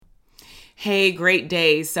Hey, great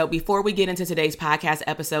day. So before we get into today's podcast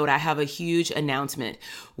episode, I have a huge announcement.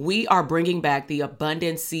 We are bringing back the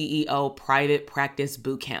Abundance CEO Private Practice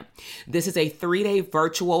Bootcamp. This is a 3-day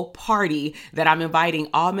virtual party that I'm inviting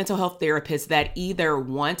all mental health therapists that either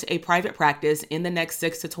want a private practice in the next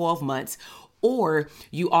 6 to 12 months, or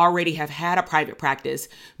you already have had a private practice,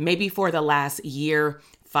 maybe for the last year,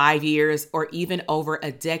 5 years, or even over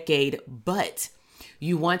a decade, but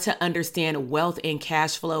you want to understand wealth and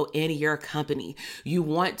cash flow in your company. You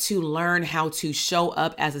want to learn how to show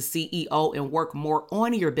up as a CEO and work more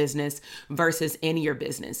on your business versus in your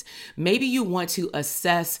business. Maybe you want to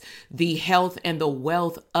assess the health and the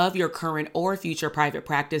wealth of your current or future private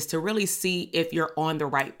practice to really see if you're on the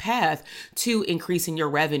right path to increasing your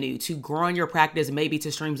revenue, to growing your practice, maybe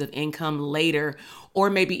to streams of income later, or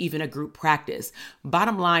maybe even a group practice.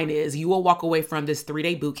 Bottom line is you will walk away from this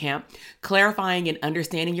 3-day bootcamp clarifying and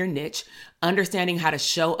understanding your niche, understanding how to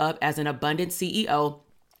show up as an abundant CEO,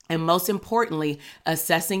 and most importantly,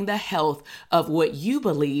 assessing the health of what you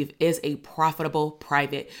believe is a profitable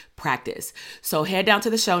private practice. So head down to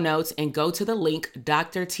the show notes and go to the link,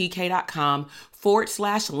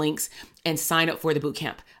 drtk.com/links, and sign up for the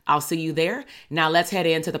bootcamp. I'll see you there. Now let's head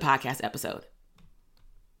into the podcast episode.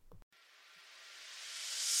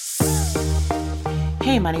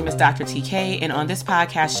 Hey, my name is Dr. TK, and on this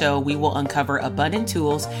podcast show, we will uncover abundant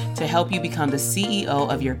tools to help you become the CEO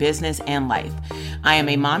of your business and life. I am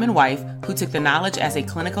a mom and wife who took the knowledge as a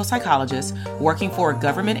clinical psychologist, working for a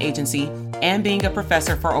government agency, and being a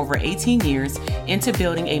professor for over 18 years into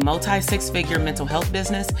building a multi-6-figure mental health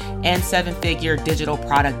business and 7-figure digital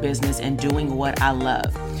product business and doing what I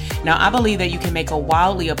love. Now, I believe that you can make a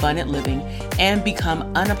wildly abundant living and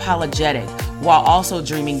become unapologetic while also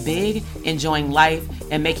dreaming big, enjoying life,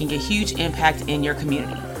 and making a huge impact in your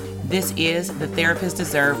community. This is the Therapists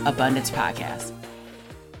Deserve Abundance podcast.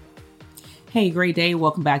 Hey, great day.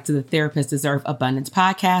 Welcome back to the Therapists Deserve Abundance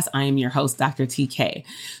podcast. I am your host, Dr. TK.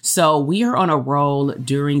 So we are on a roll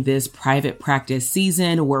during this private practice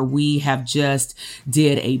season where we have just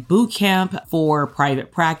did a boot camp for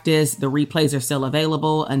private practice. The replays are still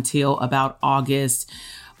available until about August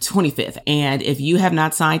 25th. And if you have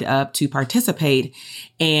not signed up to participate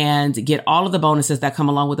and get all of the bonuses that come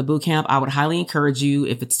along with the bootcamp, I would highly encourage you,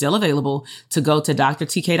 if it's still available, to go to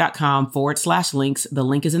drtk.com/links. The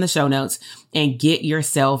link is in the show notes, and get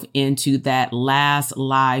yourself into that last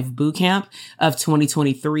live bootcamp of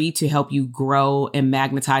 2023 to help you grow and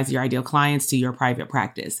magnetize your ideal clients to your private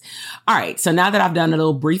practice. All right. So now that I've done a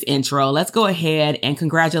little brief intro, let's go ahead and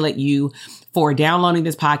congratulate you for downloading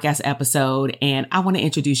this podcast episode. And I want to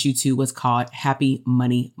introduce you to what's called Happy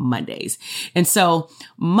Money Mondays. And so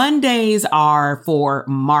Mondays are for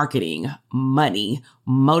marketing, money,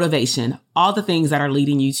 motivation, all the things that are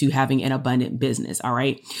leading you to having an abundant business. All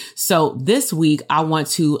right. So this week, I want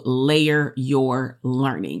to layer your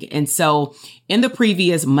learning. And so in the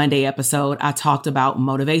previous Monday episode, I talked about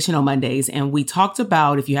motivational Mondays, and we talked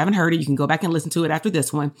about, if you haven't heard it, you can go back and listen to it after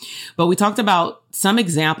this one, but we talked about some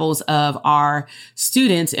examples of our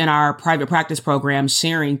students in our private practice program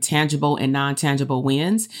sharing tangible and non-tangible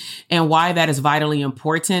wins, and why that is vitally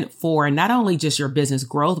important for not only just your business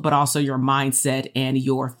growth, but also your mindset and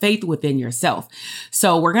your faith within yourself.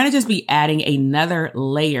 So we're going to just be adding another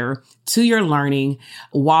layer to your learning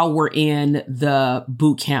while we're in the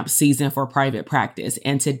bootcamp season for private practice.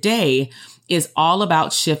 And today is all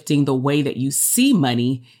about shifting the way that you see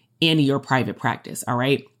money in your private practice. All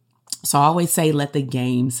right. So I always say, let the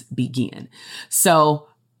games begin. So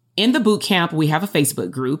in the boot camp, we have a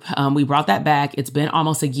Facebook group. We brought that back. It's been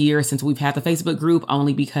almost a year since we've had the Facebook group,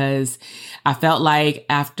 only because I felt like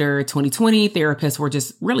after 2020, therapists were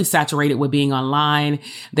just really saturated with being online.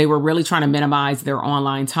 They were really trying to minimize their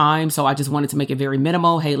online time. So I just wanted to make it very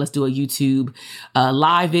minimal. Hey, let's do a YouTube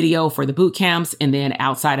live video for the boot camps. And then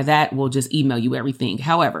outside of that, we'll just email you everything.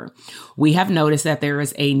 However, we have noticed that there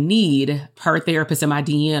is a need per therapist in my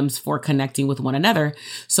DMs for connecting with one another.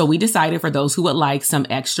 So we decided for those who would like some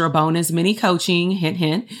extra bonus mini coaching, hint,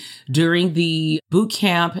 hint, during the boot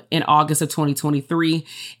camp in August of 2023,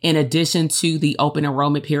 in addition to the open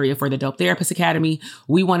enrollment period for the Dope Therapist Academy,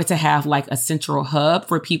 we wanted to have like a central hub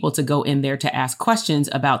for people to go in there to ask questions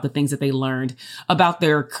about the things that they learned about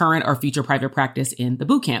their current or future private practice in the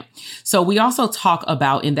boot camp. So we also talk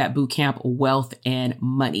about in that boot camp wealth and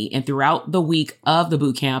money. And throughout the week of the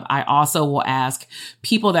boot camp, I also will ask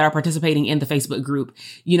people that are participating in the Facebook group,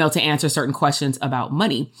 to answer certain questions about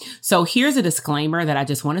money. So here's a disclaimer that I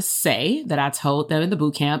just want to say that I told them in the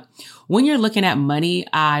boot camp. When you're looking at money,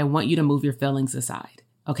 I want you to move your feelings aside.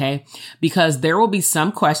 Okay. Because there will be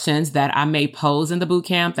some questions that I may pose in the boot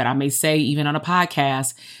camp, that I may say even on a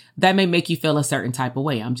podcast, that may make you feel a certain type of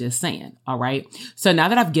way. I'm just saying. All right. So now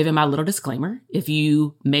that I've given my little disclaimer, if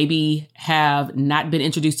you maybe have not been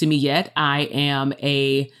introduced to me yet, I am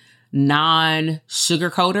a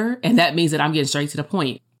non-sugarcoater, and that means that I'm getting straight to the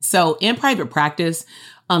point. So in private practice,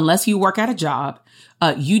 unless you work at a job,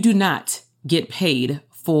 you do not get paid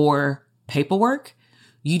for paperwork.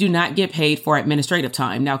 You do not get paid for administrative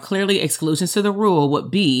time. Now, clearly exclusions to the rule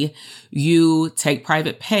would be you take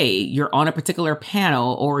private pay, you're on a particular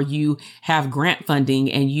panel, or you have grant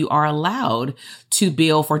funding and you are allowed to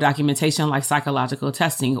bill for documentation like psychological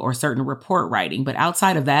testing or certain report writing. But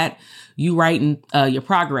outside of that, you writing your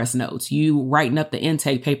progress notes, you writing up the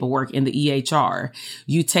intake paperwork in the EHR,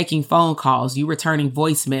 you taking phone calls, you returning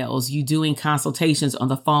voicemails, you doing consultations on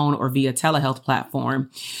the phone or via telehealth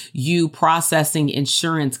platform, you processing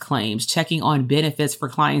insurance claims, checking on benefits for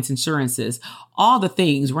clients' insurances, all the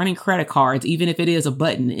things, running credit cards, even if it is a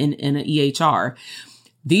button in an EHR.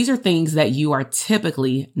 These are things that you are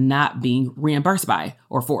typically not being reimbursed by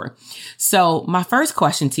or for. So my first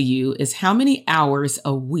question to you is, how many hours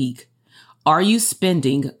a week are you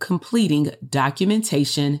spending completing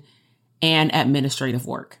documentation and administrative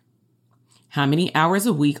work? How many hours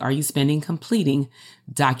a week are you spending completing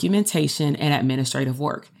documentation and administrative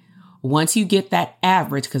work? Once you get that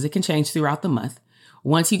average, because it can change throughout the month,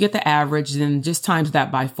 once you get the average, then just times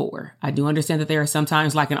that by 4. I do understand that there are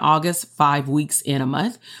sometimes, like in August, 5 weeks in a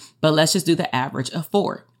month, but let's just do the average of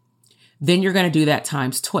 4. Then you're going to do that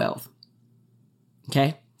times 12.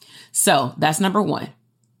 Okay. So that's number 1,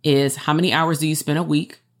 is how many hours do you spend a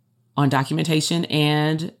week on documentation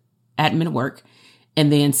and admin work,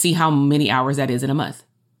 and then see how many hours that is in a month.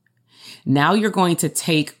 Now you're going to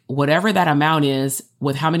take whatever that amount is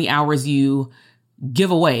with how many hours you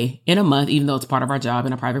give away in a month, even though it's part of our job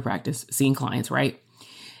in a private practice, seeing clients, right?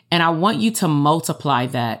 And I want you to multiply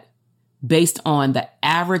that based on the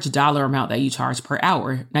average dollar amount that you charge per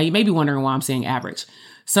hour. Now, you may be wondering why I'm saying average.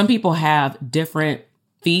 Some people have different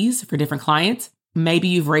fees for different clients. Maybe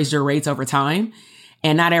you've raised your rates over time,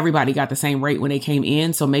 and not everybody got the same rate when they came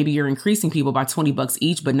in. So maybe you're increasing people by $20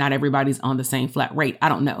 each, but not everybody's on the same flat rate. I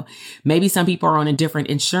don't know. Maybe some people are on a different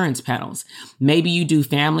insurance panels. Maybe you do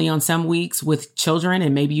family on some weeks with children,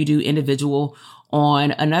 and maybe you do individual on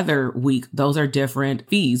another week. Those are different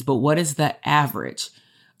fees. But what is the average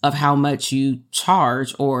of how much you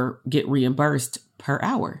charge or get reimbursed per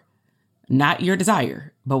hour? Not your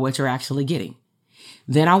desire, but what you're actually getting.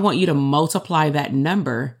 Then I want you to multiply that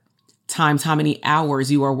number times how many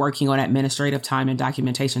hours you are working on administrative time and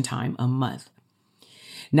documentation time a month.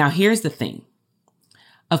 Now, here's the thing.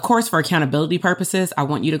 Of course, for accountability purposes, I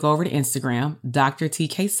want you to go over to Instagram, Dr.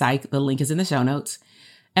 TK Psych. The link is in the show notes.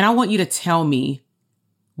 And I want you to tell me,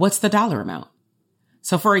 what's the dollar amount?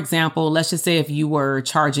 So for example, let's just say if you were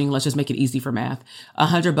charging, let's just make it easy for math,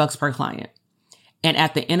 $100 per client. And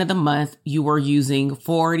at the end of the month, you were using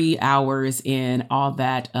 40 hours in all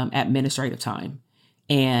that administrative time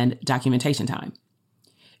and documentation time.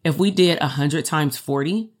 If we did 100 times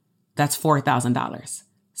 40, that's $4,000.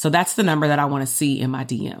 So that's the number that I want to see in my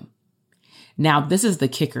DM. Now, this is the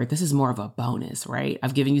kicker. This is more of a bonus, right?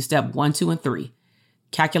 I've given you step 1, 2, and 3.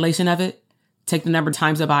 Calculation of it. Take the number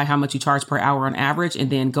times it by how much you charge per hour on average,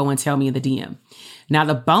 and then go and tell me in the DM. Now,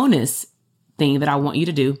 the bonus thing that I want you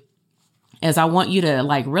to do is I want you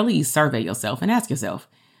to really survey yourself and ask yourself,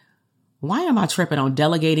 why am I tripping on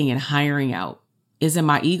delegating and hiring out? Is it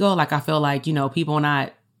my ego? I feel like, people are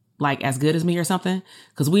not as good as me or something,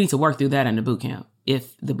 because we need to work through that in the boot camp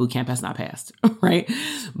if the boot camp has not passed, right?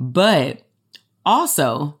 But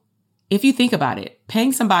also, if you think about it,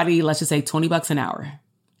 paying somebody, let's just say $20 an hour,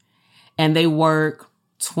 and they work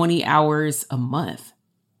 20 hours a month.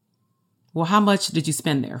 Well, how much did you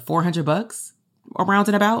spend there? $400 around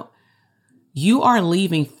and about? You are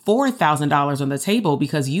leaving $4,000 on the table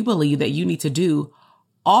because you believe that you need to do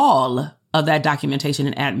all of that documentation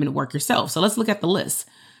and admin work yourself. So let's look at the list.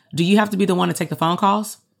 Do you have to be the one to take the phone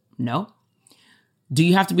calls? No. Do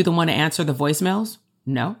you have to be the one to answer the voicemails?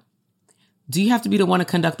 No. Do you have to be the one to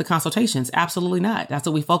conduct the consultations? Absolutely not. That's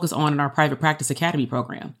what we focus on in our Private Practice Academy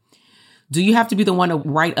program. Do you have to be the one to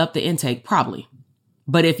write up the intake? Probably.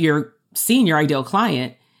 But if you're seeing your ideal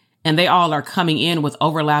client and they all are coming in with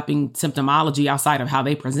overlapping symptomology outside of how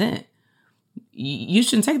they present, you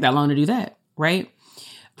shouldn't take that long to do that, right?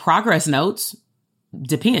 Progress notes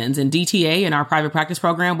depends. In DTA, in our private practice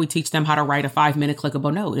program, we teach them how to write a 5-minute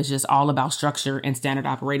clickable note. It's just all about structure and standard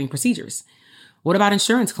operating procedures. What about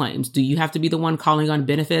insurance claims? Do you have to be the one calling on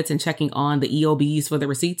benefits and checking on the EOBs for the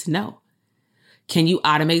receipts? No. Can you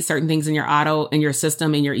automate certain things in your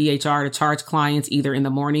system, in your EHR to charge clients either in the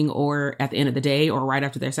morning or at the end of the day or right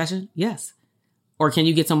after their session? Yes. Or can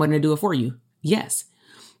you get someone to do it for you? Yes.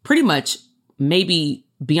 Pretty much, maybe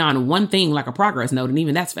beyond one thing like a progress note, and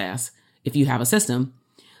even that's fast if you have a system.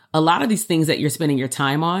 A lot of these things that you're spending your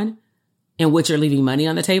time on in which you're leaving money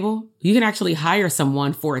on the table, you can actually hire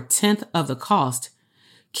someone for 1/10 of the cost,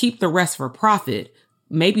 keep the rest for profit,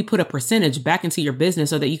 maybe put a percentage back into your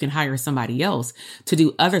business so that you can hire somebody else to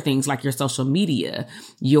do other things like your social media,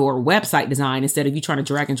 your website design, instead of you trying to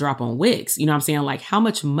drag and drop on Wix. You know what I'm saying? Like, how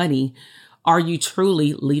much money are you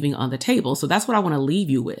truly leaving on the table? So that's what I want to leave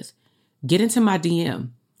you with. Get into my DM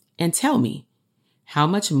and tell me, how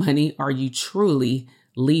much money are you truly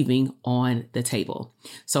leaving on the table?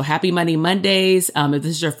 So happy Money Mondays. If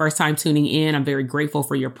this is your first time tuning in, I'm very grateful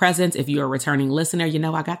for your presence. If you're a returning listener, you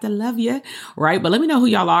know I got to love you, right? But let me know who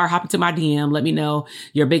y'all are. Hop into my DM. Let me know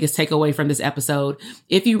your biggest takeaway from this episode.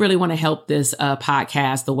 If you really want to help this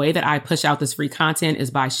podcast, the way that I push out this free content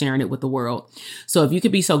is by sharing it with the world. So if you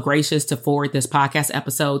could be so gracious to forward this podcast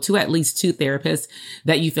episode to at least 2 therapists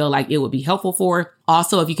that you feel like it would be helpful for.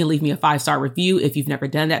 Also, if you can leave me a 5-star review, if you've never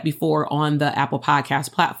done that before on the Apple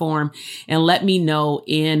Podcast platform, and let me know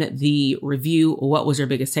in the review what was your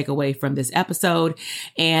biggest takeaway from this episode.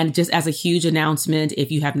 And just as a huge announcement, if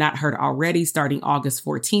you have not heard already, starting August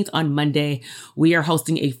 14th on Monday, we are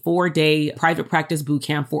hosting a 4-day private practice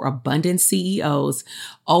bootcamp for abundant CEOs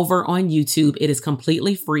over on YouTube. It is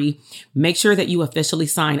completely free. Make sure that you officially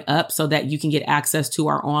sign up so that you can get access to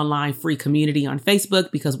our online free community on Facebook,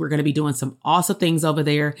 because we're going to be doing some awesome things over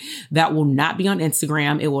there that will not be on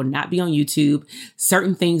Instagram. It will not be on YouTube.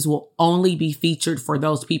 Certain things will only be featured for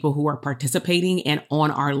those people who are participating and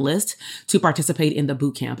on our list to participate in the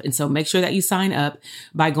bootcamp. And so make sure that you sign up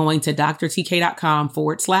by going to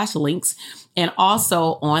drtk.com/links. And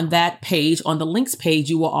also on that page, on the links page,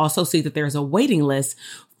 you will also see that there's a waiting list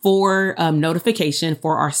for notification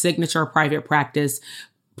for our signature private practice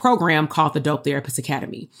program called the Dope Therapist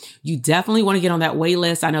Academy. You definitely want to get on that wait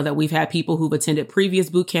list. I know that we've had people who've attended previous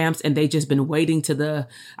boot camps and they just been waiting to the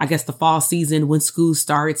fall season when school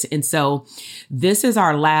starts. And so this is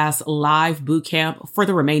our last live boot camp for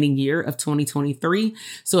the remaining year of 2023.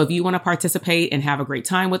 So if you want to participate and have a great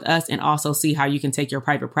time with us and also see how you can take your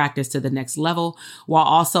private practice to the next level while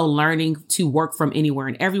also learning to work from anywhere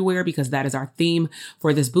and everywhere, because that is our theme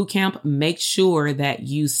for this boot camp, make sure that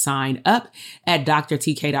you sign up at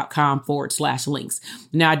drtk.com/links.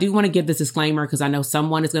 Now, I do want to give this disclaimer because I know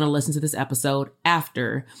someone is going to listen to this episode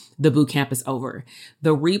after the bootcamp is over.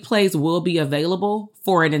 The replays will be available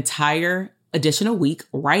for an entire additional week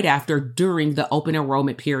right after, during the open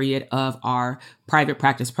enrollment period of our private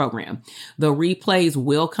practice program. The replays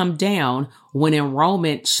will come down when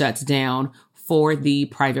enrollment shuts down for the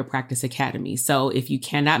Private Practice Academy. So if you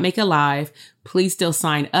cannot make it live, please still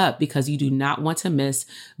sign up, because you do not want to miss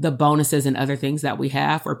the bonuses and other things that we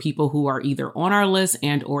have for people who are either on our list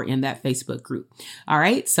and or in that Facebook group. All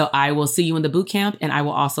right. So I will see you in the bootcamp, and I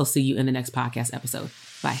will also see you in the next podcast episode.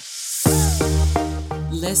 Bye.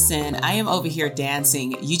 Listen, I am over here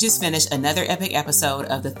dancing. You just finished another epic episode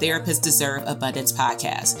of the Therapists Deserve Abundance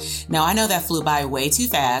podcast. Now, I know that flew by way too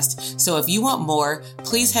fast. So if you want more,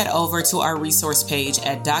 please head over to our resource page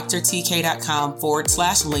at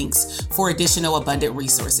drtk.com/links for additional abundant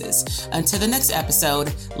resources. Until the next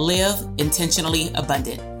episode, live intentionally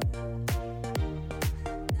abundant.